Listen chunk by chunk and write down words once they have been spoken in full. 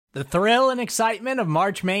The thrill and excitement of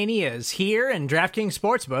March Mania is here, and DraftKings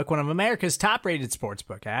Sportsbook, one of America's top-rated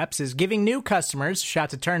sportsbook apps, is giving new customers a shot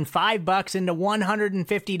to turn $5 into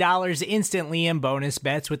 $150 instantly in bonus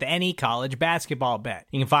bets with any college basketball bet.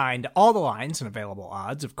 You can find all the lines and available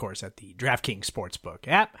odds, of course, at the DraftKings Sportsbook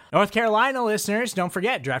app. North Carolina listeners, don't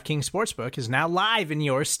forget, DraftKings Sportsbook is now live in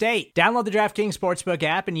your state. Download the DraftKings Sportsbook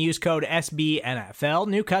app and use code SBNFL.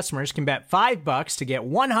 New customers can bet $5 to get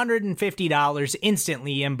 $150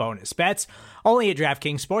 instantly in bonus bets, only at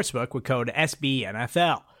DraftKings Sportsbook with code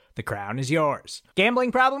SBNFL. The crown is yours.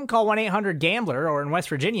 Gambling problem? Call 1-800-GAMBLER, or in West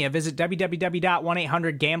Virginia, visit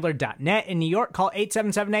www.1800gambler.net. In New York, call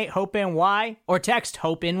 877-8-HOPE-NY or text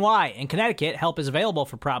HOPE-NY. In Connecticut, help is available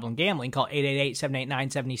for problem gambling. Call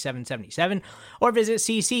 888-789-7777 or visit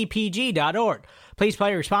ccpg.org. Please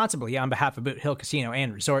play responsibly on behalf of Boot Hill Casino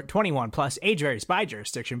and Resort. 21 plus, age varies by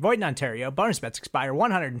jurisdiction. Void in Ontario. Bonus bets expire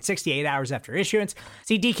 168 hours after issuance.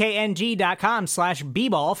 See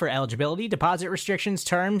dkng.com/bball for eligibility, deposit restrictions,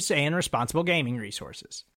 terms, and responsible gaming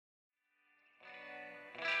resources.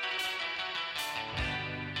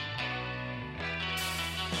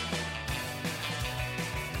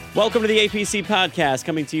 Welcome to the APC podcast,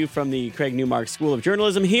 coming to you from the Craig Newmark School of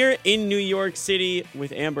Journalism here in New York City,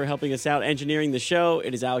 with Amber helping us out engineering the show.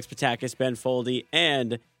 It is Alex Patakis, Ben Foldy,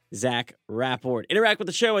 and Zach Rapport. Interact with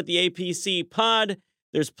the show at the APC pod.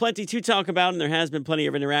 There's plenty to talk about, and there has been plenty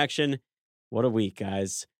of interaction. What a week,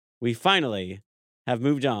 guys. We finally have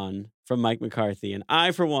moved on from Mike McCarthy, and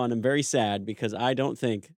I, for one, am very sad because I don't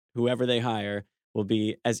think whoever they hire will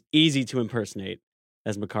be as easy to impersonate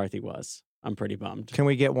as McCarthy was. I'm pretty bummed. Can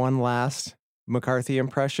we get one last McCarthy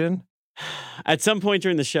impression? At some point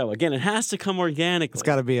during the show. Again, it has to come organically. It's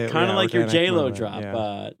got to be kind of like your J-Lo moment,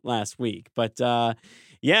 drop last week. But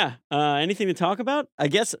anything to talk about? I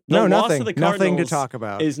guess no, loss nothing. of the Cardinals Nothing to talk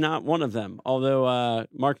about is not one of them. Although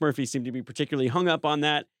Mark Murphy seemed to be particularly hung up on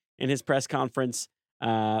that in his press conference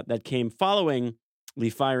that came following the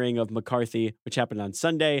firing of McCarthy, which happened on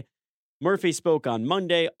Sunday. Murphy spoke on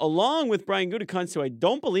Monday, along with Brian Gutekunst, who I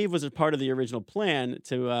don't believe was a part of the original plan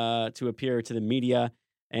to appear to the media,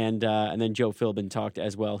 and then Joe Philbin talked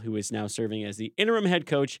as well, who is now serving as the interim head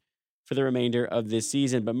coach for the remainder of this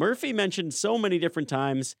season. But Murphy mentioned so many different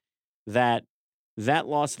times that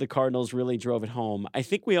loss to the Cardinals really drove it home. I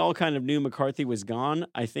think we all kind of knew McCarthy was gone.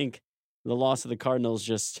 I think the loss of the Cardinals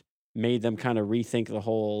just made them kind of rethink the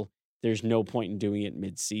whole "there's no point in doing it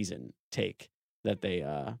mid-season" take that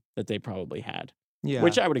they probably had,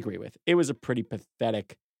 which I would agree with. It was a pretty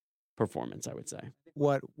pathetic performance, I would say.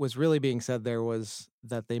 What was really being said there was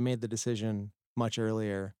that they made the decision much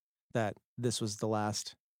earlier that this was the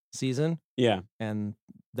last season. Yeah. And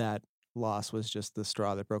that loss was just the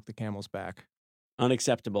straw that broke the camel's back.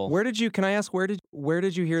 Unacceptable. Can I ask, where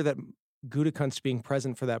did you hear that Gutekunst being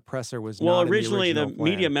present for that presser was well, not originally in the the original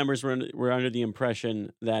media plan? members were under the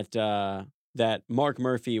impression that Mark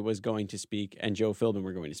Murphy was going to speak and Joe Philbin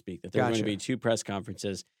were going to speak, that there were going to be two press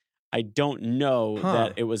conferences. I don't know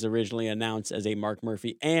that it was originally announced as a Mark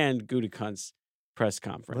Murphy and Gutekunst press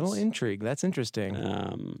conference. Little intrigue. That's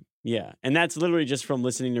interesting. Yeah. And that's literally just from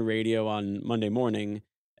listening to radio on Monday morning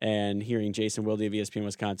and hearing Jason Wilde of ESPN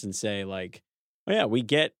Wisconsin say, like, oh, yeah, we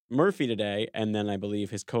get Murphy today. And then I believe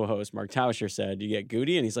his co-host, Mark Tauscher, said, you get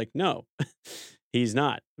Goody? And he's like, no, he's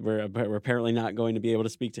not. We're apparently not going to be able to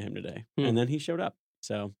speak to him today. And then he showed up.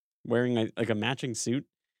 So wearing a matching suit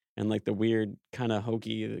and like the weird kind of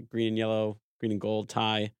hokey green and gold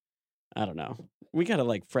tie. I don't know. We got to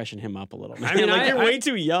like freshen him up a little. I mean, you're way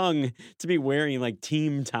too young to be wearing like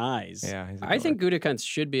team ties. Yeah. I think Gutekunst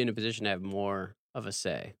should be in a position to have more of a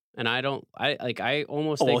say. And I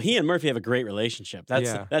almost think... Well, he and Murphy have a great relationship.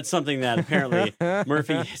 That's something that apparently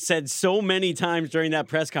Murphy said so many times during that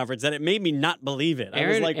press conference that it made me not believe it. I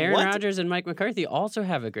was like, Aaron what? Rodgers and Mike McCarthy also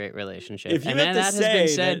have a great relationship. If you and have to that has say been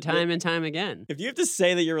said that- time and time again. If you have to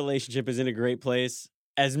say that your relationship is in a great place,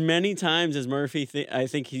 as many times as Murphy, I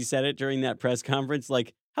think he said it during that press conference,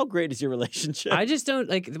 like, how great is your relationship? I just don't,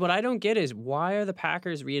 what I don't get is, why are the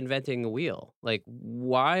Packers reinventing the wheel? Like,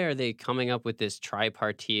 why are they coming up with this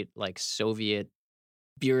tripartite, like, Soviet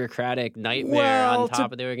bureaucratic nightmare on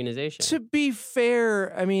top of the organization? To be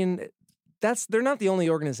fair, I mean, they're not the only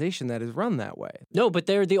organization that is run that way. No, but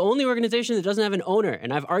they're the only organization that doesn't have an owner.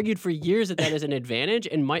 And I've argued for years that is an advantage,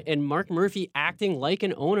 and Mark Murphy acting like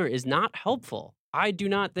an owner is not helpful. I do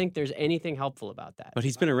not think there's anything helpful about that. But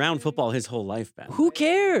he's been around football his whole life, Ben. Who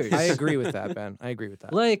cares? I agree with that, Ben. I agree with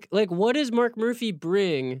that. Like, what does Mark Murphy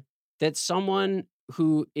bring that someone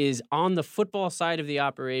who is on the football side of the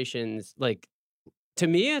operations, like, to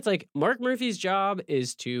me, it's like Mark Murphy's job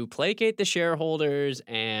is to placate the shareholders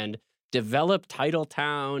and develop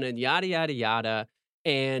Titletown and yada yada yada,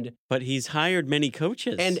 and But he's hired many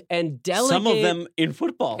coaches. and delegate some of them in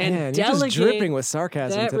football. and Man, you're just delegate dripping with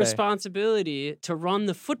sarcasm that today. responsibility to run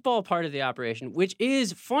the football part of the operation, which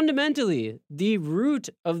is fundamentally the root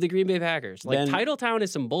of the Green Bay Packers. Like, Then- Titletown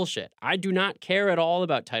is some bullshit. I do not care at all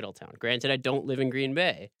about Titletown. Granted, I don't live in Green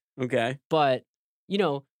Bay, Okay. but, you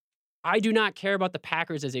know, I do not care about the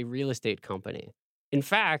Packers as a real estate company. In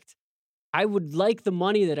fact, I would like the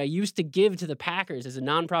money that I used to give to the Packers as a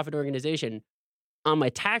nonprofit organization on my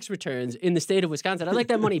tax returns in the state of Wisconsin. I'd like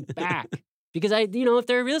that money back because if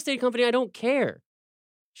they're a real estate company, I don't care.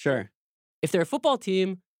 Sure. If they're a football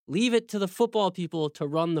team, leave it to the football people to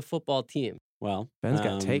run the football team. Well, Ben's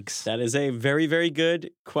got takes. That is a very, very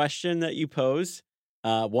good question that you pose.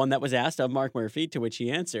 One that was asked of Mark Murphy, to which he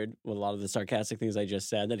answered with a lot of the sarcastic things I just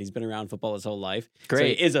said, that he's been around football his whole life. So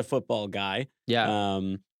Great. he is a football guy. Yeah.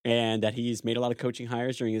 And that he's made a lot of coaching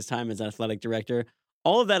hires during his time as athletic director.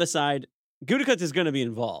 All of that aside, Gutekunst is going to be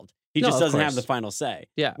involved. He No, just of doesn't have course. the final say.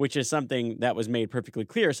 Yeah. Which is something that was made perfectly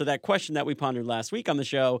clear. So that question that we pondered last week on the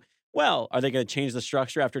show, well, are they going to change the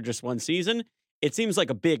structure after just one season? It seems like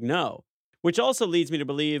a big no. Which also leads me to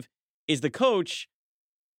believe, is the coach,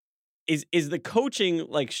 is the coaching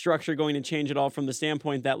like structure going to change at all from the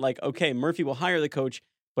standpoint that, like, okay, Murphy will hire the coach,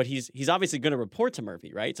 but he's obviously going to report to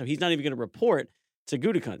Murphy, right? So he's not even going to report to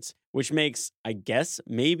Gutekunst, which makes, I guess,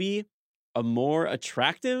 maybe a more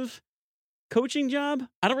attractive coaching job.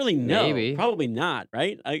 I don't really know. Maybe. Probably not,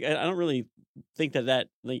 right? I don't really think that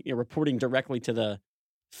like, reporting directly to the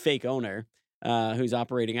fake owner who's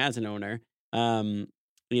operating as an owner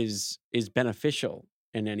is beneficial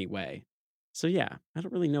in any way. So yeah, I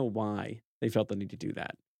don't really know why they felt the need to do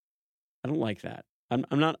that. I don't like that. I'm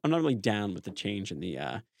not really down with the change in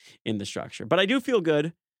the structure, but I do feel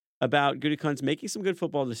good about Gutekunst making some good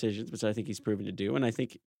football decisions, which I think he's proven to do, and I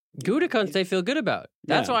think Gutekunst, they feel good about.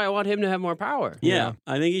 That's Yeah. why I want him to have more power. yeah,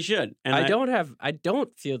 I think he should. And I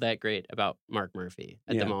don't feel that great about Mark Murphy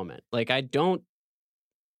at Yeah. the moment. Like, I don't.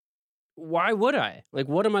 Why would I? Like,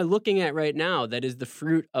 what am I looking at right now that is the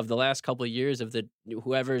fruit of the last couple of years of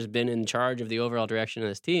whoever's been in charge of the overall direction of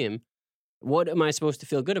this team? What am I supposed to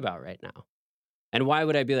feel good about right now? And why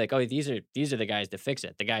would I be like, oh, these are the guys to fix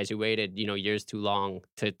it? The guys who waited, years too long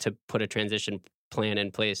to put a transition plan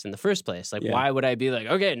in place in the first place. Like, Yeah. why would I be like,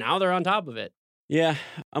 okay, now they're on top of it? Yeah,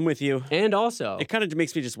 I'm with you. And also, It kind of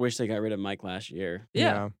makes me just wish they got rid of Mike last year.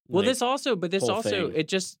 yeah. Well, Like, this also, whole thing. it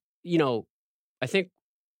just, I think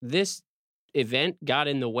this event got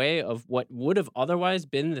in the way of what would have otherwise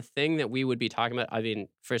been the thing that we would be talking about. I mean,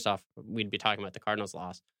 first off, we'd be talking about the Cardinals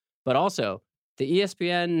loss, but also the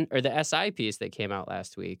ESPN or the SI piece that came out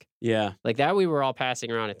last week, Yeah, like that we were all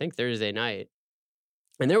passing around, I think Thursday night.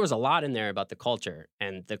 And there was a lot in there about the culture.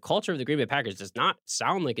 And the culture of the Green Bay Packers does not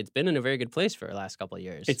sound like it's been in a very good place for the last couple of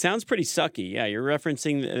years. it sounds pretty sucky. Yeah, you're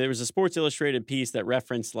referencing. There was a Sports Illustrated piece that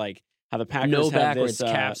referenced like how the Packers no have backwards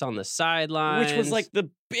this, caps on the sidelines. which was like the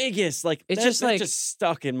biggest. Like It's that- just that like- just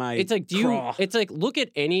stuck in my. It's like, craw. it's like, look at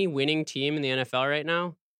any winning team in the NFL right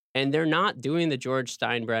now, and they're not doing the George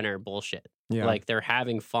Steinbrenner bullshit. Yeah. Like, they're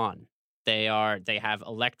having fun. They have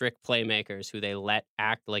electric playmakers who they let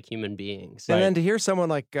act like human beings. And then to hear someone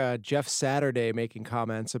like Jeff Saturday making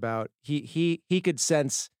comments about he could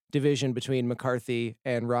sense division between McCarthy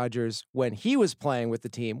and Rodgers when he was playing with the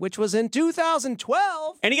team, which was in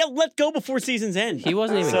 2012. and he got let go before season's end. He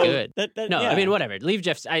wasn't even So good. No, yeah. I mean, whatever. Leave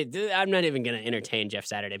Jeff. I'm not even going to entertain Jeff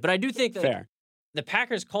Saturday. But I do think that Fair, the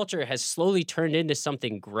Packers culture has slowly turned into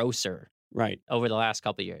something grosser right? over the last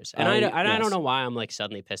couple of years. And I Yes. don't know why I'm like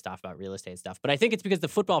suddenly pissed off about real estate stuff, but I think it's because the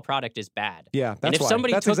football product is bad. Yeah, that's if why.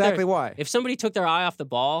 somebody That's took their- exactly why. If somebody took their eye off the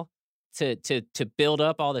ball to build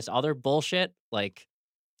up all this other bullshit, like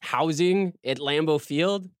housing at Lambeau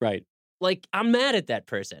Field, Right. like, I'm mad at that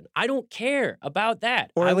person. I don't care about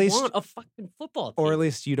that. Or at I least- want a fucking football team. Or at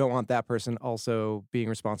least you don't want that person also being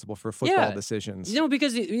responsible for football Yeah. decisions.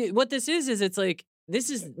 Because what this is it's like, this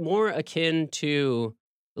is more akin to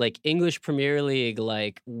like English Premier League,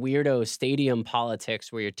 like weirdo stadium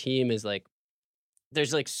politics where your team is like,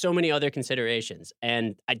 there's like so many other considerations.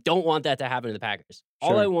 And I don't want that to happen to the Packers.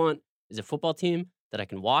 All Sure. I want is a football team that I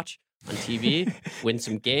can watch on TV, win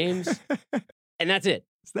some games, and that's it.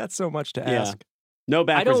 That's so much to Yeah. ask. No I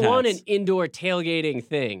backwards don't want an hats. indoor tailgating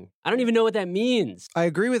thing. I don't even know what that means. I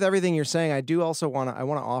agree with everything you're saying. I do also want to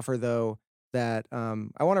offer though that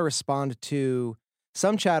I want to respond to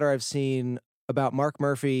some chatter I've seen about Mark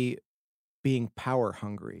Murphy being power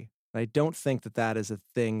hungry. I don't think that is a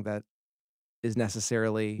thing that is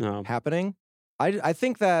necessarily No. happening. I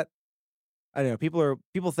think that I don't know,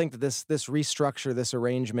 people think that this restructure, this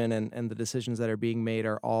arrangement and the decisions that are being made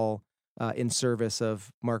are all in service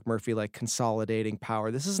of Mark Murphy, like consolidating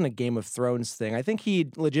power. This isn't a Game of Thrones thing. I think he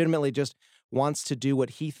legitimately just wants to do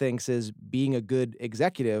what he thinks is being a good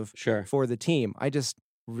executive Sure. for the team. I just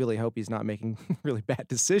really hope he's not making really bad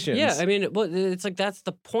decisions. Yeah, I mean, well, it's like that's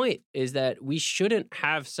the point, is that we shouldn't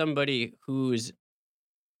have somebody who's,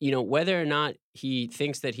 whether or not he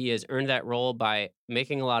thinks that he has earned that role by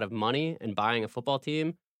making a lot of money and buying a football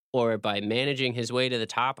team, or by managing his way to the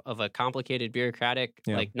top of a complicated bureaucratic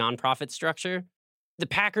like nonprofit structure. The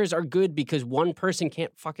Packers are good because one person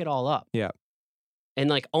can't fuck it all up. Yeah. And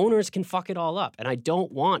like owners can fuck it all up. And I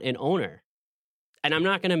don't want an owner. And I'm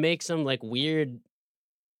not going to make some like weird,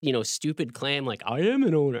 stupid claim like I am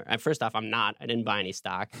an owner. And first off, I'm not. I didn't buy any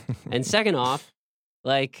stock. And second off,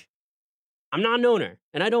 like I'm not an owner,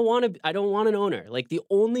 and I don't want an owner. Like the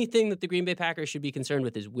only thing that the Green Bay Packers should be concerned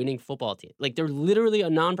with is winning football team. Like they're literally a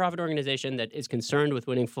nonprofit organization that is concerned with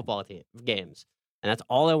winning football games. And that's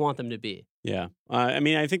all I want them to be. Yeah. I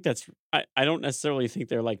mean, I think I don't necessarily think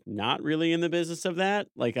they're like not really in the business of that.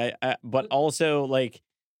 Like but also like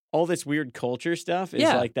all this weird culture stuff is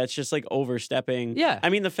like, that's just like overstepping. Yeah. I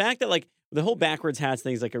mean, the fact that like the whole backwards hats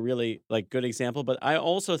thing is like a really like good example, but I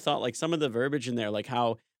also thought like some of the verbiage in there, like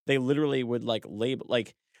how they literally would like label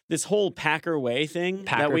like this whole Packer way thing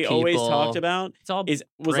that we always talked about was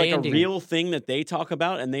like a real thing that they talk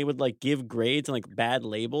about, and they would like give grades and like bad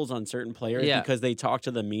labels on certain players because they talk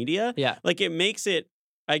to the media. Yeah. Like it makes it,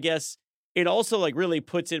 I guess, it also like really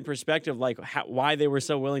puts in perspective like why they were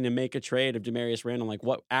so willing to make a trade of Demarius Randall, like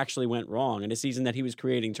what actually went wrong in a season that he was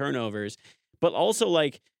creating turnovers. But also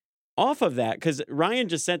like off of that, because Ryan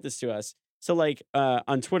just sent this to us. So like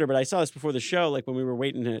on Twitter, but I saw this before the show, like when we were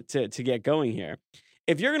waiting to get going here.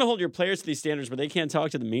 If you're going to hold your players to these standards where they can't talk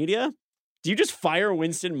to the media, do you just fire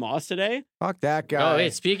Winston Moss today? Fuck that guy. Oh,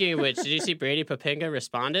 wait, speaking of which, did you see Brady Papinga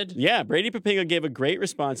responded? Yeah, Brady Papinga gave a great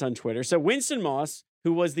response on Twitter. So Winston Moss,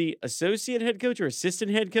 who was the associate head coach or assistant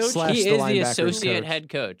head coach? He is the associate head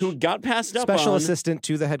coach. Who got passed up Special assistant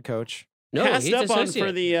to the head coach. No, passed he's up associate. on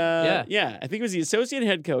for the I think it was the associate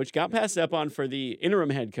head coach, got passed up on for the interim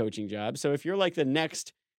head coaching job. So if you're like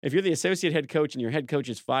if you're the associate head coach and your head coach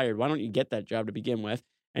is fired, why don't you get that job to begin with?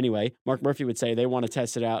 Anyway, Mark Murphy would say they want to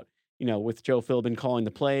test it out, with Joe Philbin calling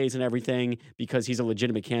the plays and everything because he's a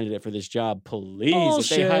legitimate candidate for this job. Please, if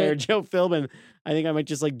they hire Joe Philbin, I think I might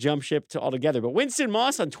just like jump ship altogether. But Winston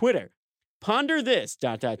Moss on Twitter, ponder this, ...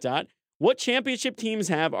 What championship teams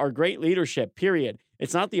have are great leadership, period.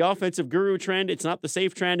 It's not the offensive guru trend. It's not the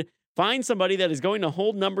safe trend. Find somebody that is going to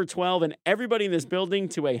hold number 12 and everybody in this building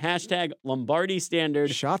to a hashtag Lombardi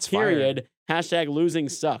standard. Shots period. Fired. Hashtag losing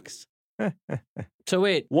sucks. So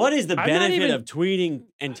wait, what is the benefit of tweeting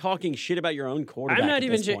and talking shit about your own quarterback? I'm not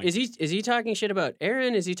even sure. Is he talking shit about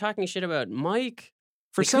Aaron? Is he talking shit about Mike?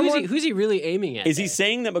 For like, someone, who's he really aiming at? Is he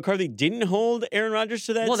saying that McCarthy didn't hold Aaron Rodgers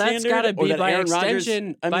to that standard? Well, that's got to be by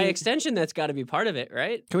extension. By extension, that's got to be part of it,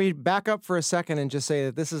 right? Can we back up for a second and just say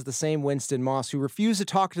that this is the same Winston Moss who refused to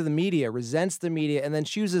talk to the media, resents the media, and then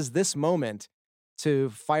chooses this moment to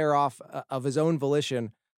fire off of his own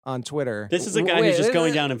volition on Twitter. This is a guy who's just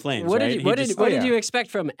going down in flames, what right? Did you expect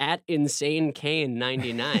from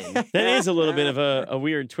 @InsaneKane99? That is a little bit of a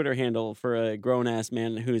weird Twitter handle for a grown-ass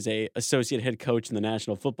man who's a associate head coach in the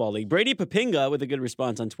National Football League. Brady Papinga with a good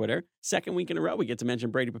response on Twitter. Second week in a row we get to mention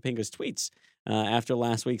Brady Papinga's tweets after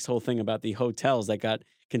last week's whole thing about the hotels that got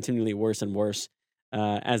continually worse and worse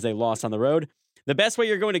as they lost on the road. The best way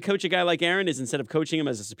you're going to coach a guy like Aaron is instead of coaching him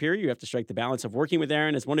as a superior, you have to strike the balance of working with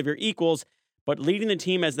Aaron as one of your equals, but leading the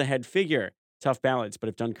team as the head figure. Tough balance, but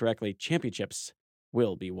if done correctly, championships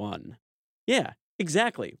will be won. Yeah,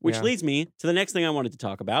 exactly. Which leads me to the next thing I wanted to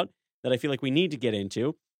talk about that I feel like we need to get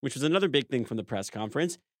into, which was another big thing from the press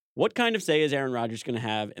conference. What kind of say is Aaron Rodgers going to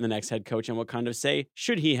have in the next head coach, and what kind of say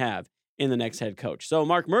should he have in the next head coach? So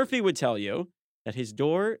Mark Murphy would tell you that his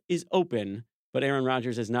door is open, but Aaron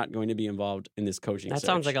Rodgers is not going to be involved in this coaching search. That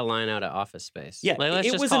sounds like a line out of Office Space. Yeah, let's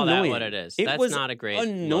just call that what it is. That's not a great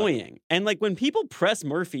annoying. look. And like when people press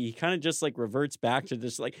Murphy, he kind of just like reverts back to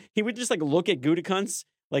just like he would just like look at Gutekunst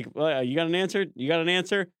like, you got an answer? You got an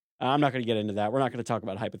answer? I'm not going to get into that. We're not going to talk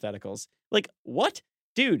about hypotheticals. Like what,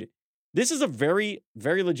 dude? This is a very,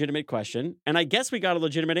 very legitimate question, and I guess we got a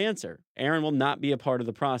legitimate answer. Aaron will not be a part of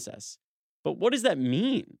the process. But what does that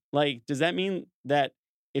mean? Like, does that mean that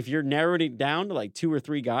if you're narrowing it down to like 2 or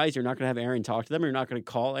 3 guys, you're not going to have Aaron talk to them, or you're not going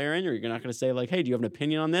to call Aaron, or you're not going to say like, hey, do you have an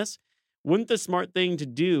opinion on this? Wouldn't the smart thing to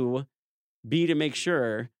do be to make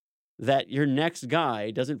sure that your next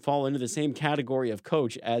guy doesn't fall into the same category of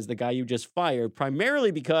coach as the guy you just fired,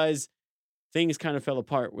 primarily because things kind of fell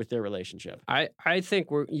apart with their relationship. I think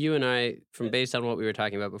you and I, from based on what we were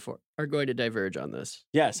talking about before, are going to diverge on this.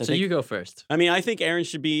 Yes. So you go first. I mean, I think Aaron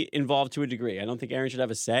should be involved to a degree. I don't think Aaron should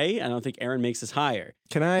have a say. I don't think Aaron makes us hire.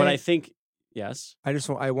 Can I? But I think, yes.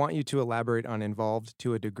 I want you to elaborate on involved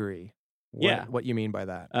to a degree. What you mean by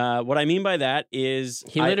that? What I mean by that is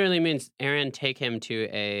he literally means Aaron take him to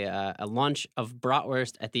a lunch of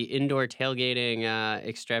bratwurst at the indoor tailgating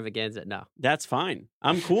extravaganza. No, that's fine.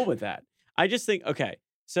 I'm cool with that. I just think, okay,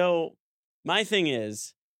 so my thing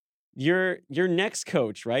is your next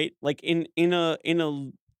coach, right? Like in a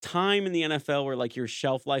time in the NFL where like your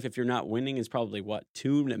shelf life, if you're not winning, is probably what,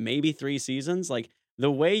 2, maybe 3 seasons. Like the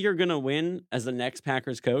way you're gonna win as the next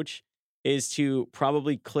Packers coach is to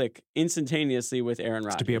probably click instantaneously with Aaron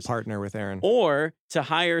Rodgers. To be a partner with Aaron. Or to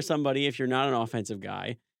hire somebody, if you're not an offensive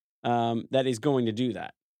guy, that is going to do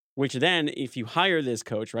that. Which then, if you hire this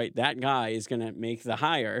coach, right, that guy is going to make the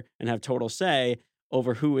hire and have total say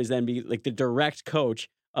over who is then be like the direct coach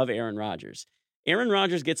of Aaron Rodgers. Aaron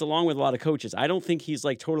Rodgers gets along with a lot of coaches. I don't think he's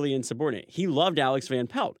like totally insubordinate. He loved Alex Van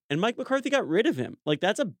Pelt, and Mike McCarthy got rid of him. Like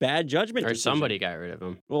that's a bad judgment. Or decision. somebody got rid of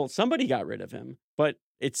him. Well, somebody got rid of him, but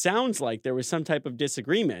it sounds like there was some type of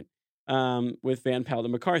disagreement with Van Pelt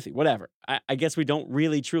and McCarthy. Whatever. I guess we don't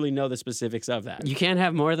really truly know the specifics of that. You can't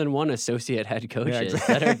have more than one associate head coaches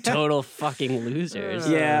exactly. that are total fucking losers.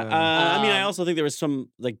 Yeah, I mean, I also think there was some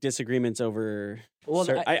like disagreements over. Well,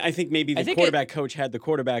 I think maybe the quarterback coach had the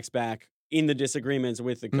quarterback's back in the disagreements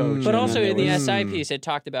with the coach. But and also then in the there was- SI piece, it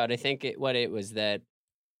talked about, I think what it was that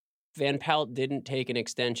Van Pelt didn't take an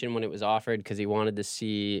extension when it was offered because he wanted to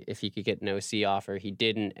see if he could get an OC offer. He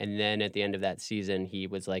didn't. And then at the end of that season, he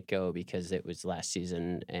was let go because it was last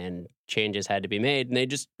season and changes had to be made. And they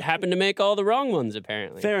just happened to make all the wrong ones,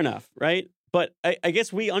 apparently. Fair enough, right? But I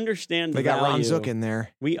guess we understand They the got value. Ron Zook in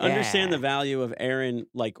there. We understand the value of Aaron,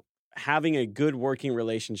 like having a good working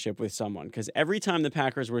relationship with someone. Because every time the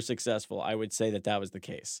Packers were successful, I would say that was the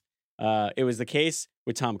case. It was the case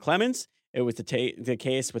with Tom Clements. It was the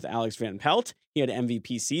case with Alex Van Pelt. He had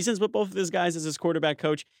MVP seasons with both of those guys as his quarterback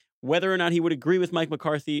coach. Whether or not he would agree with Mike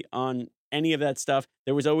McCarthy on any of that stuff,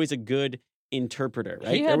 there was always a good interpreter,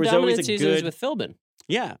 right? He had there was dominant always a seasons good with Philbin.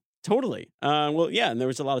 Yeah, totally. And there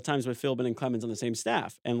was a lot of times with Philbin and Clemens on the same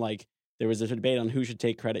staff, and like there was a debate on who should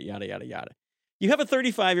take credit, yada yada yada. You have a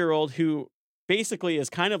 35-year-old who basically is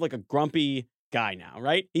kind of like a grumpy guy now,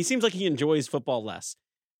 right? He seems like he enjoys football less.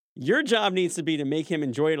 Your job needs to be to make him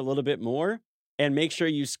enjoy it a little bit more and make sure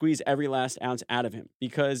you squeeze every last ounce out of him.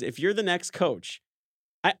 Because if you're the next coach,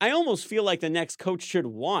 I almost feel like the next coach should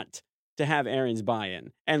want to have Aaron's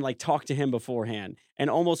buy-in and like talk to him beforehand and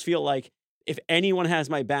almost feel like if anyone has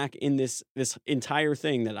my back in this entire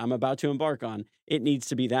thing that I'm about to embark on, it needs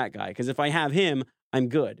to be that guy. Because if I have him, I'm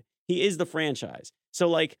good. He is the franchise. So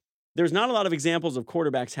like there's not a lot of examples of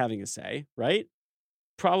quarterbacks having a say, right?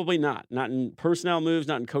 Probably not. Not in personnel moves,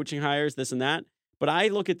 not in coaching hires, this and that. But I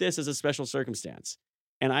look at this as a special circumstance.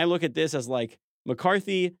 And I look at this as like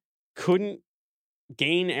McCarthy couldn't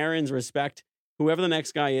gain Aaron's respect. Whoever the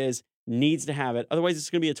next guy is needs to have it. Otherwise,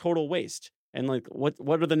 it's going to be a total waste. And like, what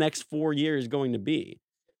are the next 4 years going to be?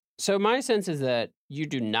 So my sense is that you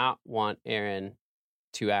do not want Aaron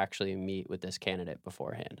to actually meet with this candidate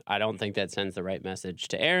beforehand. I don't think that sends the right message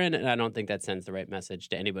to Aaron, and I don't think that sends the right message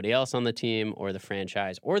to anybody else on the team or the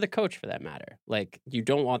franchise or the coach for that matter. Like, you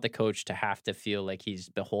don't want the coach to have to feel like he's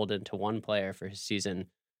beholden to one player for his season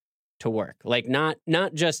to work. Like, not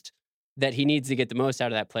just that he needs to get the most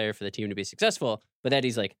out of that player for the team to be successful, but that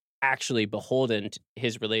he's like actually beholden to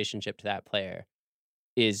his relationship to that player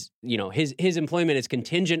is, you know, his employment is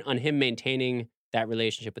contingent on him maintaining that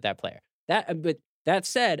relationship with that player. But that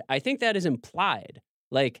said, I think that is implied.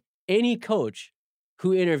 Like, any coach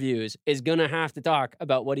who interviews is going to have to talk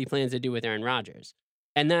about what he plans to do with Aaron Rodgers.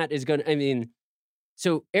 And that is going to,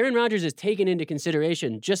 so Aaron Rodgers is taken into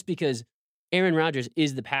consideration just because Aaron Rodgers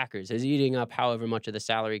is the Packers, is eating up however much of the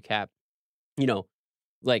salary cap. You know,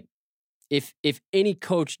 like, if any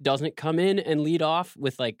coach doesn't come in and lead off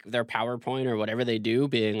with, like, their PowerPoint or whatever they do,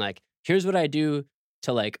 being like, here's what I do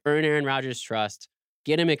to, like, earn Aaron Rodgers' trust,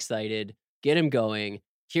 get him excited, get him going.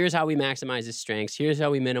 Here's how we maximize his strengths. Here's how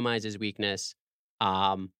we minimize his weakness.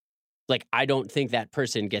 Like, I don't think that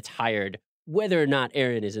person gets hired whether or not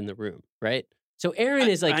Aaron is in the room, right? So Aaron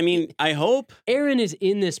is like... I hope. Aaron is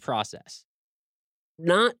in this process.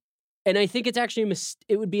 And I think it's actually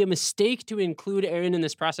it would be a mistake to include Aaron in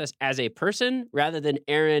this process as a person rather than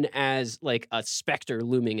Aaron as, like, a specter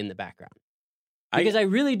looming in the background. Because I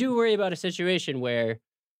really do worry about a situation where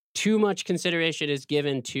too much consideration is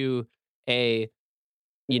given to a,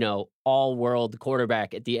 all-world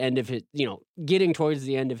quarterback at the end of his, getting towards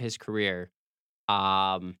the end of his career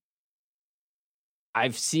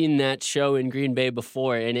I've seen that show in Green Bay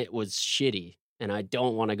before, and it was shitty, and I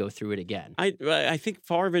don't want to go through it again. I think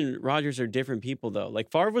Favre and Rodgers are different people, though. Like,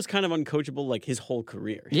 Favre was kind of uncoachable, like, his whole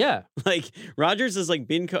career. Yeah. Like, Rodgers has, like,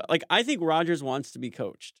 been... like, I think Rodgers wants to be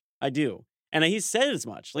coached. I do. And he's said as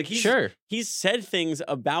much. Like, he's said things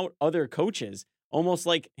about other coaches, almost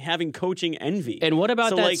like having coaching envy. And what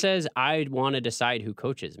about that says, I want to decide who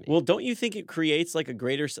coaches me? Well, don't you think it creates, like, a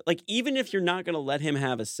greater... like, even if you're not going to let him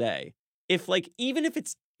have a say... even if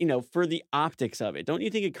it's, for the optics of it, don't you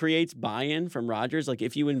think it creates buy-in from Rodgers? Like,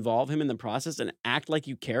 if you involve him in the process and act like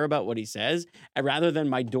you care about what he says, rather than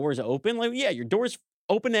my door's open, like, yeah, your door's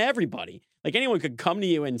open to everybody. Like, anyone could come to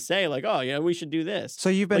you and say, like, oh, we should do this. So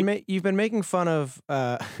you've been you've been making fun of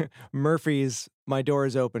Murphy's "my door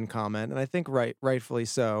is open" comment, and I think rightfully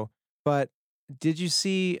so. But did you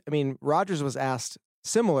see? I mean, Rodgers was asked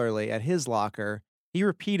similarly at his locker. He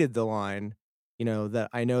repeated the line. That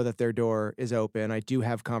I know that their door is open. I do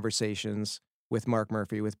have conversations with Mark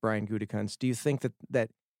Murphy, with Brian Gutekunst. Do you think that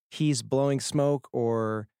he's blowing smoke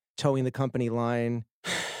or towing the company line?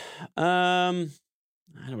 I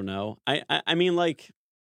don't know. I mean, like,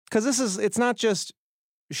 because it's not just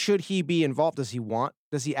should he be involved? Does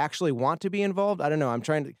he actually want to be involved? I don't know.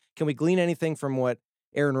 Can we glean anything from what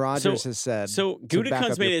Aaron Rodgers has said? So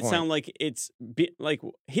Gutekunst made it sound like like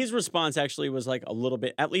his response actually was like a little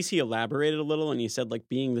bit, at least he elaborated a little, and he said like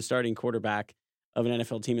being the starting quarterback of an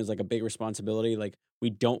NFL team is like a big responsibility. Like, we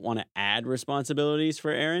don't want to add responsibilities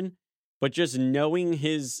for Aaron, but just knowing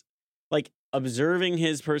observing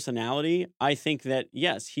his personality, I think that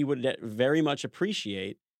yes, he would very much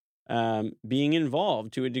appreciate being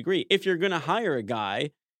involved to a degree. If you're going to hire a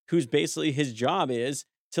guy whose basically his job is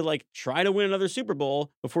to like try to win another Super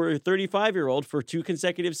Bowl before a 35-year-old for 2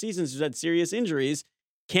 consecutive seasons who's had serious injuries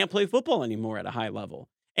can't play football anymore at a high level.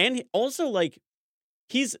 And also, like,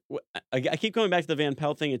 I keep going back to the Van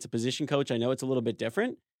Pelt thing. It's a position coach. I know it's a little bit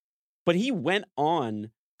different, but he went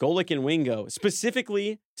on Golic and Wingo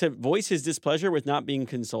specifically to voice his displeasure with not being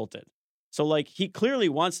consulted. So, like, he clearly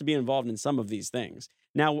wants to be involved in some of these things.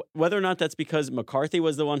 Now, whether or not that's because McCarthy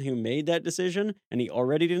was the one who made that decision and he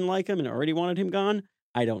already didn't like him and already wanted him gone,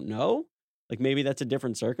 I don't know. Like, maybe that's a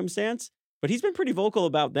different circumstance. But he's been pretty vocal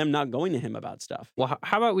about them not going to him about stuff. Well,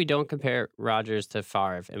 how about we don't compare Rodgers to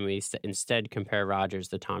Favre and we instead compare Rodgers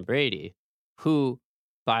to Tom Brady, who,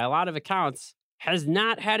 by a lot of accounts, has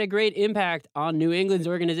not had a great impact on New England's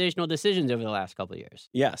organizational decisions over the last couple of years.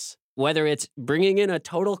 Yes. Whether it's bringing in a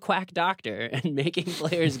total quack doctor and making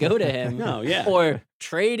players go to him, or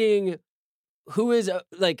trading who is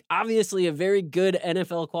obviously a very good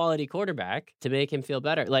NFL quality quarterback to make him feel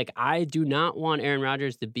better. Like, I do not want Aaron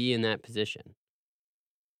Rodgers to be in that position.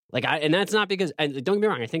 And that's not because, and don't get me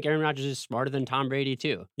wrong, I think Aaron Rodgers is smarter than Tom Brady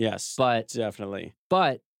too. Yes, but definitely.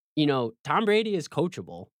 But, Tom Brady is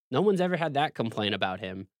coachable. No one's ever had that complaint about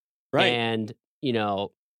him. Right. And,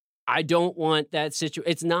 I don't want that situation.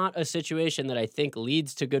 It's not a situation that I think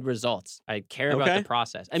leads to good results. I care about the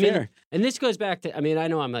process. I mean, and this goes back to, I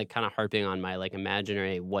know I'm kind of harping on my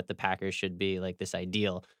imaginary what the Packers should be, this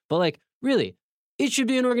ideal. But really, it should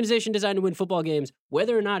be an organization designed to win football games,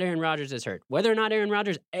 whether or not Aaron Rodgers is hurt, whether or not Aaron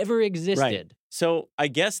Rodgers ever existed. Right. So I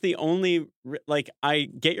guess the only, I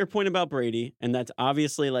get your point about Brady, and that's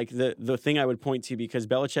obviously the thing I would point to, because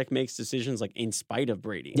Belichick makes decisions in spite of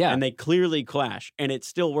Brady. Yeah. And they clearly clash, and it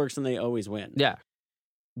still works and they always win. Yeah.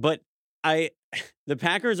 But the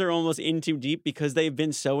Packers are almost in too deep because they've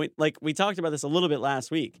been so, we talked about this a little bit last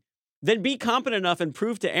week. Then be competent enough and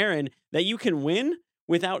prove to Aaron that you can win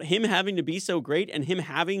without him having to be so great and him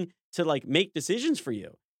having to make decisions for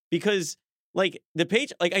you. Because I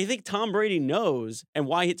think Tom Brady knows, and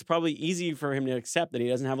why it's probably easy for him to accept that he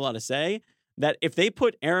doesn't have a lot to say, that if they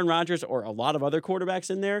put Aaron Rodgers or a lot of other quarterbacks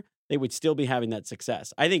in there, they would still be having that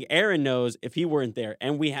success. I think Aaron knows if he weren't there,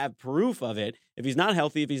 and we have proof of it, if he's not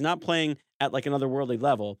healthy, if he's not playing at an otherworldly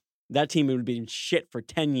level, that team would be in shit for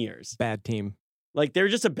 10 years. Bad team. They're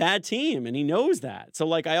just a bad team, and he knows that.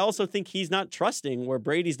 So, I also think he's not trusting where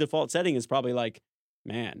Brady's default setting is probably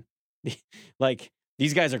man,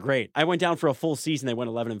 these guys are great. I went down for a full season. They went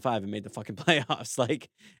 11-5 and made the fucking playoffs.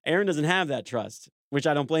 Aaron doesn't have that trust, which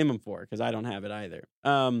I don't blame him for, because I don't have it either.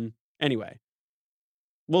 Anyway,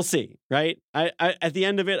 we'll see, right? I at the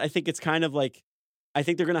end of it, I think it's kind of I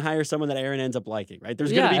think they're going to hire someone that Aaron ends up liking, right?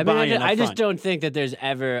 There's going to be buy-in. I just don't think that there's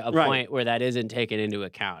ever a point where that isn't taken into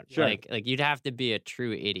account. Sure. You'd have to be a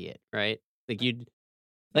true idiot, right?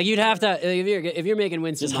 Like you'd have to if you're making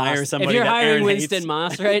Winston Just Moss, hire somebody if you're that hiring Aaron Winston hates.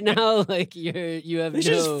 Moss right now, like you have They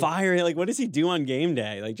should no. just fire him. Like, what does he do on game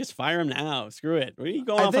day? Like, just fire him now. Screw it. What are you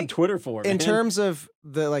going off on think Twitter for, In man? terms of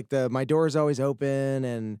the my door is always open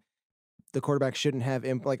and the quarterback shouldn't have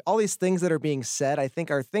like all these things that are being said, I think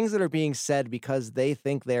are things that are being said because they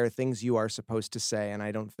think they are things you are supposed to say, and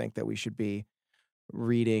I don't think that we should be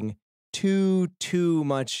reading too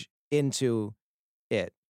much into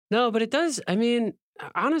it. No, but it does. I mean,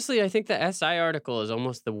 honestly, I think the SI article is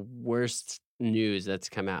almost the worst news that's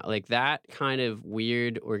come out. Like that kind of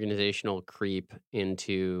weird organizational creep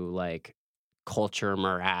into like culture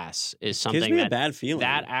morass is Gives something me a that bad feeling.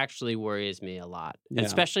 that actually worries me a lot. Yeah.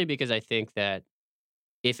 Especially because I think that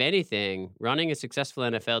if anything, running a successful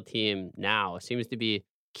NFL team now seems to be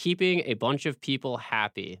keeping a bunch of people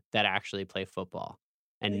happy that actually play football.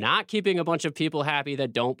 And not keeping a bunch of people happy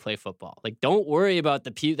that don't play football. Like, don't worry about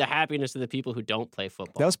the happiness of the people who don't play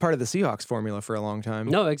football. That was part of the Seahawks formula for a long time.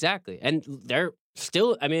 No, exactly. And they're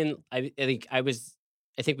still. I mean, I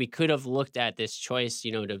think we could have looked at this choice,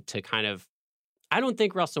 to kind of. I don't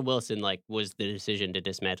think Russell Wilson was the decision to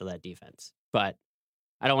dismantle that defense, but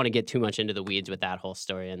I don't want to get too much into the weeds with that whole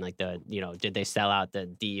story and did they sell out the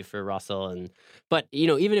D for Russell but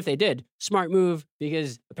even if they did, smart move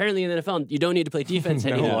because apparently in the NFL you don't need to play defense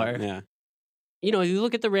No. anymore. Yeah. You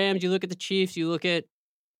look at the Rams, you look at the Chiefs, you look at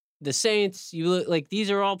the Saints, you look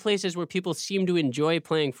these are all places where people seem to enjoy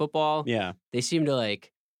playing football. Yeah. They seem to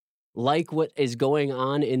like what is going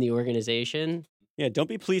on in the organization. Yeah. Don't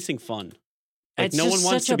be policing fun. Like, It's no just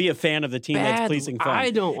one wants such to a be a fan of the team that's bad- policing fun. I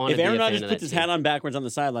don't want to If be Aaron a fan Rodgers of puts that his team. hat on backwards on the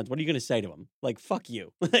sidelines, what are you going to say to him? Like, fuck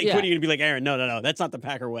you. Like, Yeah. what are you going to be like, Aaron? No. That's not the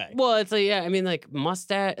Packer way. Well, it's like, yeah, I mean, like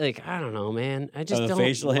mustache, like I don't know, man. I just the don't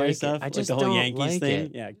facial hair like stuff, It. I like just the whole don't Yankees like thing.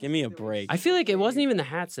 it. Yeah, give me a break. I feel like it wasn't even the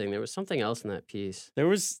hats thing. There was something else in that piece. There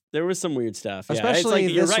was some weird stuff. Yeah, Especially it's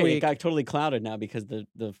like, you're this right. It week. got totally clouded now because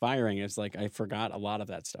the firing is like I forgot a lot of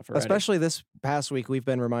that stuff already. Especially this past week, we've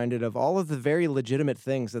been reminded of all of the very legitimate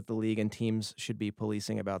things that the league and teams should be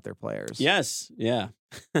policing about their players. Yes. Yeah.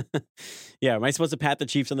 Yeah. Am I supposed to pat the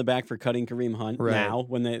Chiefs on the back for cutting Kareem Hunt Right. now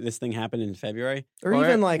when this thing happened in February? Or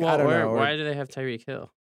even I don't know. or Why do they have Tyreek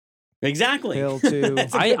Hill? Exactly. Hill too.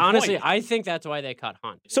 That's a I good honestly, point. I think that's why they cut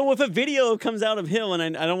Hunt. So if a video comes out of Hill,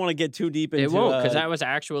 and I don't want to get too deep into It won't, because that was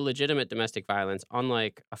actual legitimate domestic violence,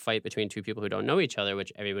 unlike a fight between two people who don't know each other,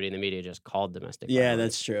 which everybody in the media just called domestic yeah, violence.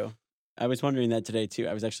 that's true. I was wondering that today too.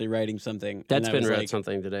 I was actually writing something. That's and I been was read like,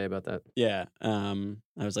 something today about that. Yeah. I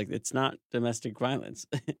was like, it's not domestic violence.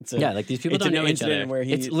 It's a, Yeah, like these people it's don't an know each incident other. where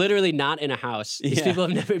It's literally not in a house. These Yeah. people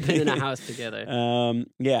have never been in a house together.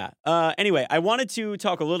 Yeah. Anyway, I wanted to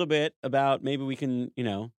talk a little bit about maybe we can,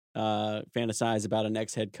 fantasize about an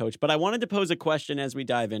ex-head coach, but I wanted to pose a question as we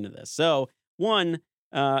dive into this. So, one,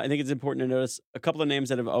 I think it's important to notice a couple of names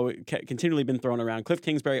that have continually been thrown around. Cliff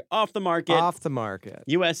Kingsbury off the market. Off the market.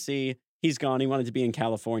 USC, he's gone. He wanted to be in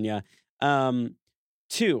California.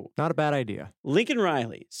 Two, Not a bad idea. Lincoln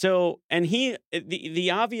Riley. So, and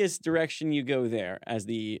the obvious direction you go there as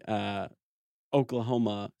the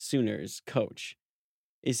Oklahoma Sooners coach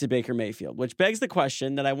is to Baker Mayfield, which begs the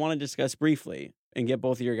question that I want to discuss briefly and get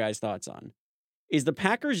both of your guys' thoughts on. Is the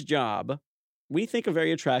Packers' job, we think a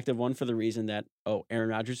very attractive one for the reason that, Aaron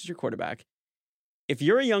Rodgers is your quarterback. If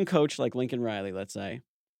you're a young coach like Lincoln Riley, let's say,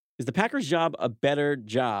 is the Packers' job a better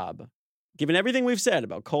job, given everything we've said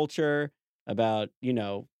about culture, about,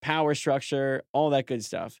 power structure, all that good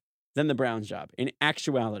stuff, than the Browns' job in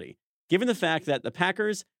actuality, given the fact that the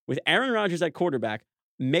Packers, with Aaron Rodgers at quarterback,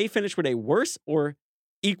 may finish with a worse or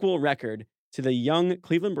equal record to the young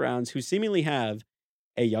Cleveland Browns, who seemingly have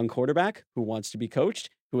a young quarterback who wants to be coached,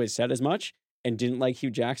 who has said as much and didn't like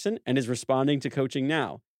Hugh Jackson and is responding to coaching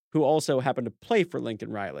now, who also happened to play for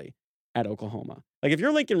Lincoln Riley at Oklahoma. Like, if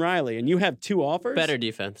you're Lincoln Riley and you have two offers. Better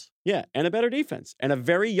defense. Yeah, and a better defense. And a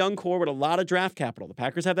very young core with a lot of draft capital. The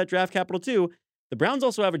Packers have that draft capital too. The Browns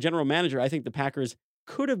also have a general manager I think the Packers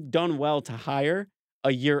could have done well to hire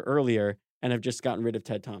a year earlier and have just gotten rid of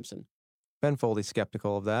Ted Thompson. Ben Foley's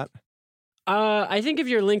skeptical of that. I think if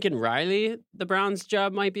you're Lincoln Riley, the Browns'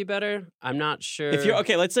 job might be better. I'm not sure. If you're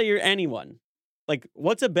okay, let's say you're anyone. Like,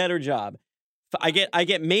 what's a better job? I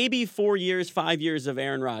get maybe 4 years, 5 years of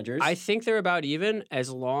Aaron Rodgers. I think they're about even as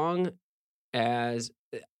long as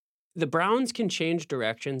the Browns can change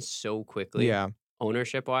directions so quickly. Yeah.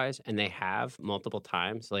 Ownership wise, and they have multiple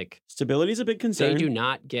times. Like, Stability is a big concern. they do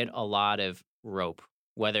not get a lot of rope,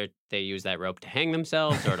 whether they use that rope to hang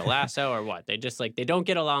themselves or to lasso or what. They just they don't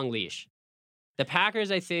get a long leash. The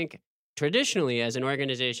Packers, I think, traditionally as an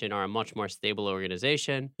organization are a much more stable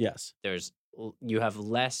organization. Yes. You have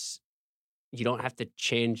less you don't have to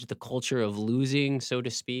change the culture of losing, so to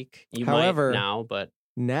speak. You However, might now, but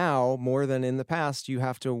now, more than in the past, you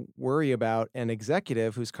have to worry about an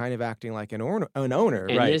executive who's kind of acting like an owner. and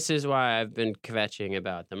Right. this is why I've been kvetching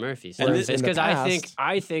about the Murphy stuff. And It's this- in the because past-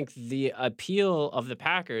 I think the appeal of the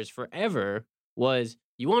Packers forever was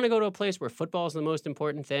you want to go to a place where football is the most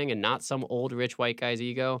important thing and not some old rich white guy's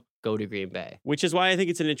ego. Go to Green Bay. Which is why I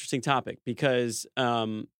think it's an interesting topic because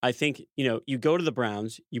I think, you go to the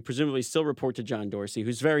Browns, you presumably still report to John Dorsey,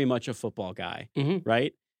 who's very much a football guy, Mhm.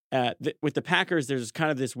 right? With the Packers, there's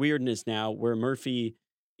kind of this weirdness now where Murphy,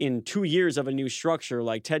 in 2 years of a new structure,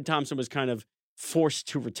 like Ted Thompson was kind of forced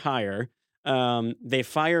to retire. They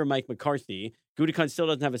fire Mike McCarthy. Gutekunst still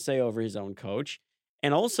doesn't have a say over his own coach.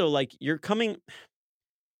 And also, like, you're coming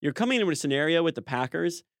into a scenario with the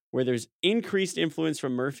Packers where there's increased influence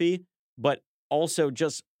from Murphy, but also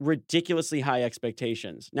just ridiculously high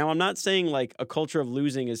expectations. Now, I'm not saying like a culture of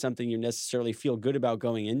losing is something you necessarily feel good about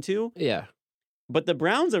going into, Yeah. but the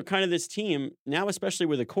Browns are kind of this team now, especially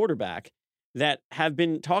with a quarterback, that have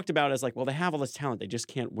been talked about as like, well, they have all this talent, they just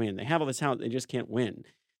can't win. They have all this talent, they just can't win.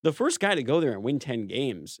 The first guy to go there and win 10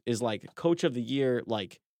 games is like coach of the year,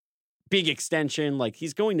 like big extension, like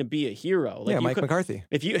he's going to be a hero. Like yeah, Mike McCarthy.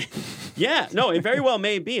 If you, yeah, no, it very well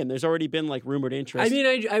may be, and there's already been like rumored interest. I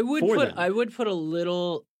mean, I would for put them. I would put a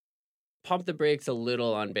little pump the brakes a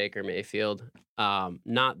little on Baker Mayfield.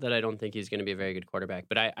 Not that I don't think he's going to be a very good quarterback,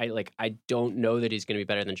 but I don't know that he's going to be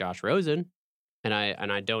better than Josh Rosen, and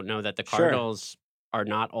I don't know that the Sure. Cardinals are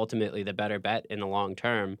not ultimately the better bet in the long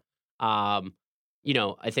term. I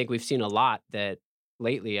think we've seen a lot that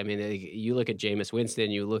lately. I mean, you look at Jameis Winston,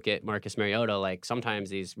 you look at Marcus Mariota, like sometimes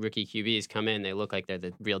these rookie QBs come in, they look like they're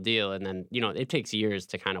the real deal. And then, it takes years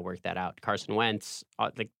to kind of work that out. Carson Wentz,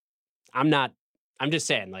 I'm just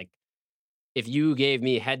saying, like, if you gave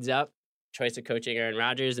me heads up, choice of coaching Aaron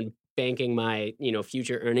Rodgers and banking my,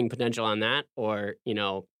 future earning potential on that, or,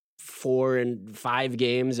 4 and 5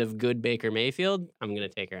 games of good Baker Mayfield, I'm going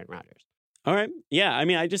to take Aaron Rodgers. All right. Yeah. I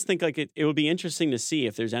mean, I just think like it would be interesting to see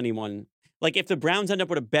if there's anyone, like if the Browns end up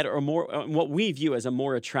with a better or more, what we view as a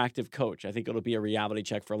more attractive coach. I think it'll be a reality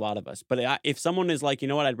check for a lot of us. But if someone is like, you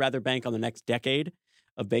know what, I'd rather bank on the next decade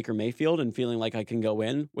of Baker Mayfield and feeling like I can go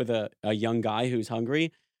in with a young guy who's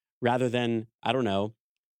hungry rather than, I don't know,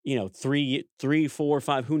 3, 4,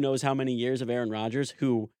 5, who knows how many years of Aaron Rodgers,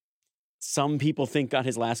 who some people think got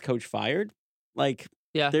his last coach fired. Like,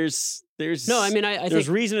 Yeah. there's No, I mean, I there's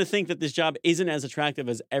think reason to think that this job isn't as attractive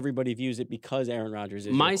as everybody views it because Aaron Rodgers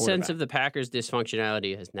is my your sense quarterback. of the Packers'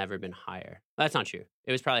 dysfunctionality has never been higher. That's not true.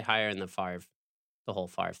 It was probably higher in the whole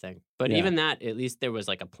Favre thing. But Yeah. even that, at least there was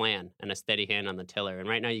like a plan and a steady hand on the tiller. And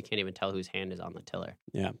right now, you can't even tell whose hand is on the tiller.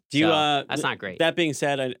 Yeah. So, that's not great. That being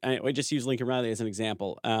said, I just use Lincoln Riley as an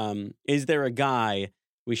example. Is there a guy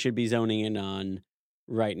we should be zoning in on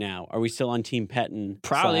right now? Are we still on Team Pettin?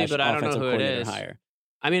 Probably, but I don't know offensive who it coordinator is. hire?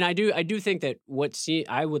 I mean, I do think that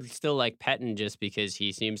I would still like Pettin just because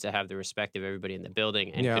he seems to have the respect of everybody in the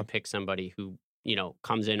building and Yeah. could pick somebody who,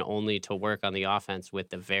 comes in only to work on the offense with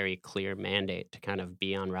the very clear mandate to kind of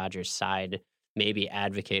be on Rodgers' side, maybe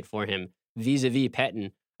advocate for him vis-a-vis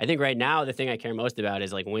Pettin. I think right now the thing I care most about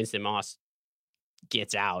is like Winston Moss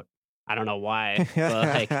gets out. I don't know why,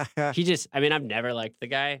 but like he just, I mean, I've never liked the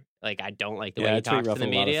guy. Like, I don't like the way he it's pretty talks to rough the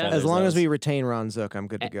on a lot of media. feathers. As long as those. we retain Ron Zook, I'm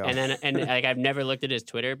good to go. And like I've never looked at his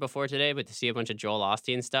Twitter before today, but to see a bunch of Joel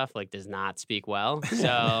Osteen stuff like does not speak well.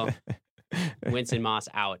 So Winston Moss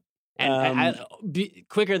out, and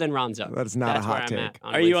quicker than Ron Zook. That is not That's a hot where I'm take.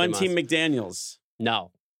 at Are you on Winston Team Moss. McDaniels?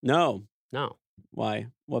 No, No. no. Why?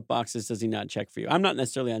 What boxes does he not check for you? I'm not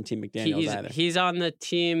necessarily on Team McDaniels either. He's on the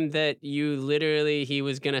team that he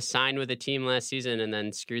was going to sign with a team last season and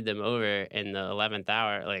then screwed them over in the 11th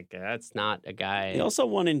hour. Like, that's not a guy. He also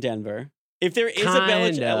won in Denver. If there is a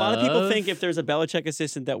Belichick, a lot of people think if there's a Belichick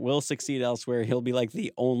assistant that will succeed elsewhere, he'll be like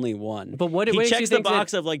the only one. But what He makes you checks the think that-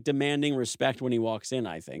 box of like demanding respect when he walks in,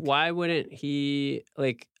 I think. Why wouldn't he,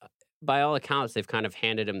 like, by all accounts, they've kind of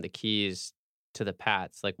handed him the keys to the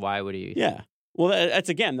Pats. Like, why would he? Yeah. Well,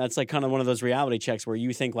 that's like kind of one of those reality checks where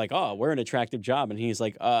you think like, oh, we're an attractive job. And he's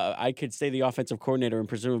like, I could stay the offensive coordinator and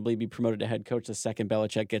presumably be promoted to head coach the second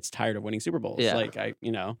Belichick gets tired of winning Super Bowls. Yeah. Like,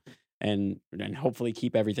 and hopefully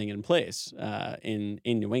keep everything in place in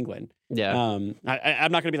New England. Yeah. I'm not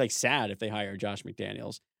going to be like sad if they hire Josh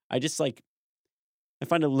McDaniels. I just like, I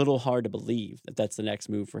find it a little hard to believe that that's the next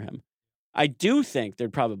move for him. I do think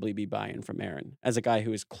there'd probably be buy-in from Aaron as a guy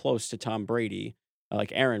who is close to Tom Brady,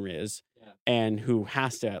 like Aaron is, and who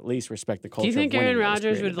has to at least respect the culture. Do you think of winning Aaron that was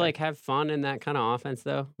Rodgers created would like have fun in that kind of offense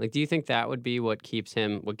though? Like, do you think that would be what gets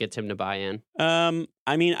him to buy in? there.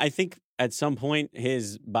 I mean, I think at some point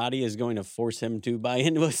his body is going to force him to buy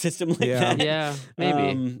into a system like Yeah. that. Yeah,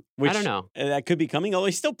 maybe. Which, I don't know. That could be coming, although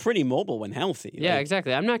he's still pretty mobile when healthy. Yeah, Like,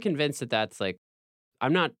 exactly. I'm not convinced that that's like.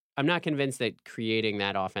 I'm not convinced that creating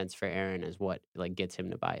that offense for Aaron is what like gets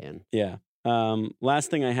him to buy in. Yeah. Last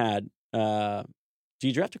thing I had, do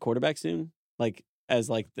you draft a quarterback soon? Like as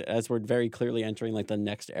we're very clearly entering like the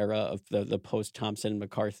next era of the post Thompson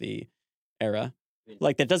McCarthy era.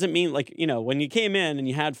 Like that doesn't mean like, when you came in and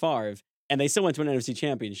you had Favre and they still went to an NFC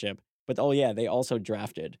championship, but they also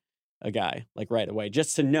drafted a guy like right away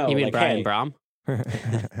just to know. You mean like, Brian hey, Brom? Well,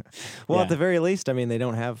 Yeah. at the very least, I mean, they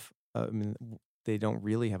don't have. They don't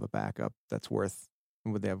really have a backup that's worth.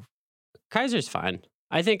 Would they have? Kaiser's fine.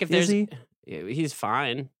 I think if Is there's, he? he's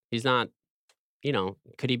fine. He's not.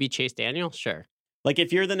 Could he be Chase Daniel? Sure. like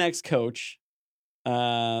if you're the next coach,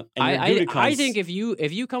 and I Gutekunst- think if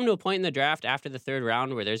you come to a point in the draft after the third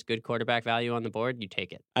round where there's good quarterback value on the board, you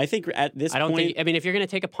take it. I think at this I don't point, think. I mean, if you're going to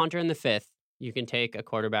take a punter in the fifth, you can take a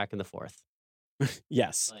quarterback in the fourth.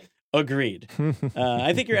 yes, Like- agreed.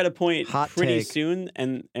 I think you're at a point Hot pretty take. soon,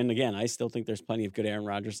 and again, I still think there's plenty of good Aaron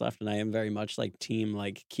Rodgers left, and I am very much like team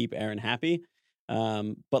like keep Aaron happy.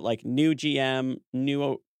 But like new GM,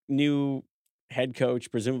 new head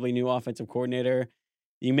coach, presumably new offensive coordinator,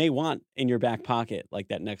 you may want in your back pocket like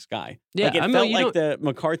that next guy. Yeah, like it I mean, felt you like the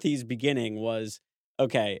McCarthy's beginning was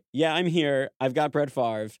okay. Yeah, I'm here. I've got Brett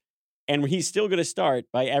Favre, and he's still going to start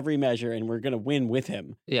by every measure, and we're going to win with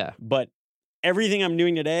him. Yeah. But everything I'm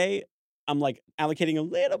doing today, I'm like allocating a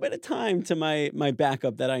little bit of time to my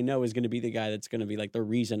backup that I know is going to be the guy that's going to be like the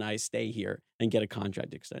reason I stay here and get a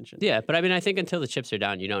contract extension. Yeah, but I mean, I think until the chips are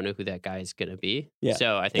down, you don't know who that guy is going to be. Yeah,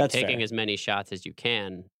 So I think that's taking fair. as many shots as you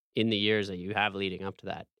can in the years that you have leading up to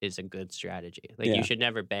that is a good strategy. Like Yeah. you should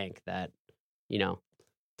never bank that,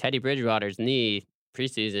 Teddy Bridgewater's knee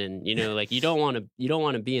preseason. Like you don't want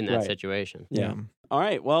to be in that Right. situation. Yeah. All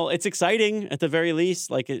right. Well, it's exciting at the very least.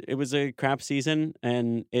 Like it was a crap season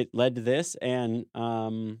and it led to this. And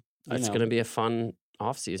It's going to be a fun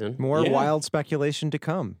off season. More Yeah. wild speculation to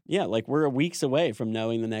come. yeah, like we're weeks away from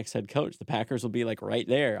knowing the next head coach. The Packers will be like right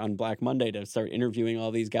there on Black Monday to start interviewing all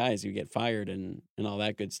these guys who get fired and all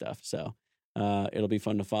that good stuff. So it'll be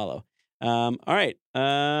fun to follow. All right.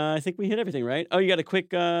 I think we hit everything, right? Oh, you got a quick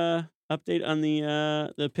update on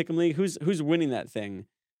the Pick'em League? Who's winning that thing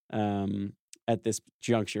at this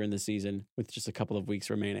juncture in the season with just a couple of weeks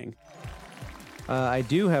remaining? I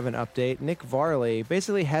do have an update. Nick Varley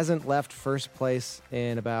basically hasn't left first place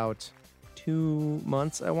in about 2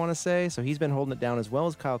 months, I want to say. So he's been holding it down, as well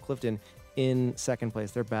as Kyle Clifton in second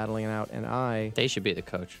place. They're battling it out, and They should be the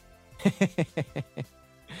coach.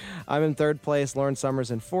 I'm in third place. Lauren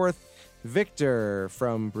Summers in fourth. Victor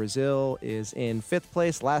from Brazil is in fifth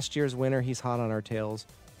place. Last year's winner. He's hot on our tails.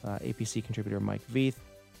 APC contributor Mike Veith.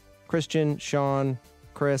 Christian, Sean,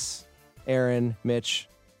 Chris, Aaron, Mitch.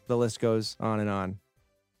 The list goes on and on.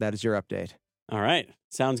 That is your update. All right.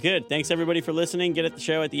 Sounds good. Thanks, everybody, for listening. Get at the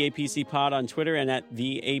show at the APC Pod on Twitter and at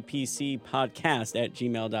the APC Podcast at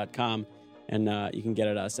gmail.com. And you can get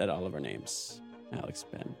at us at all of our names. Alex,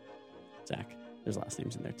 Ben, Zach. There's last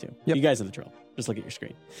names in there, too. Yep. You guys are the drill. Just look at your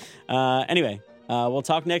screen. Anyway, we'll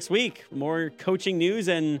talk next week. More coaching news.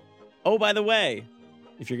 And, oh, by the way,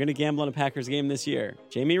 if you're going to gamble on a Packers game this year,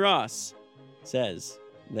 Jamie Ross says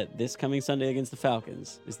that this coming Sunday against the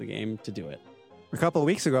Falcons is the game to do it. A couple of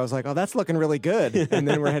weeks ago, I was like, oh, that's looking really good. And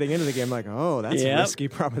then we're heading into the game like, oh, that's Yep. a risky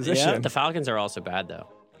proposition. Yep. The Falcons are also bad, though.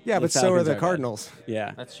 Yeah, The but so are Falcons the are bad. Cardinals.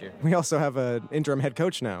 Yeah. That's true. We also have an interim head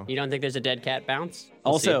coach now. You don't think there's a dead cat bounce?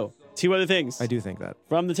 We'll Also, two other things. I do think that.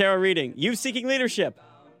 From the tarot reading, Youth Seeking Leadership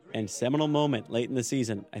and Seminal Moment late in the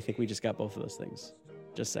season. I think we just got both of those things.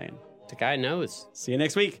 Just saying. see. The guy knows. See you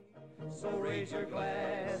next week. So raise your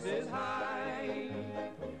glasses high,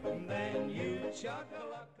 then you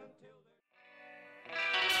chuck-a-luck until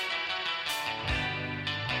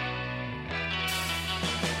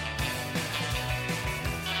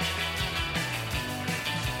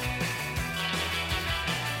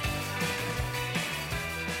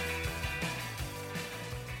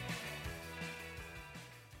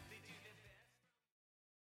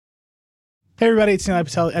Hey everybody, it's Neil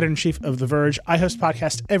Patel, editor-in-chief of The Verge. I host a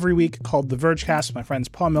podcast every week called The Vergecast with my friends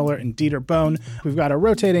Paul Miller and Dieter Bone. We've got a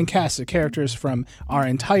rotating cast of characters from our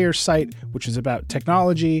entire site, which is about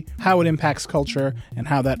technology, how it impacts culture, and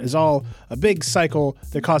how that is all a big cycle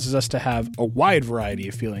that causes us to have a wide variety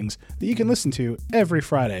of feelings that you can listen to every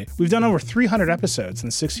Friday. We've done over 300 episodes in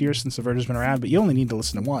the 6 years since The Verge has been around, but you only need to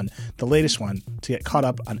listen to one, the latest one, to get caught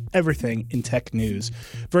up on everything in tech news.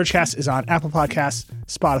 Vergecast is on Apple Podcasts,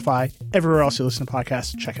 Spotify, everywhere else you listen to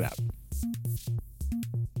podcasts. Check it out.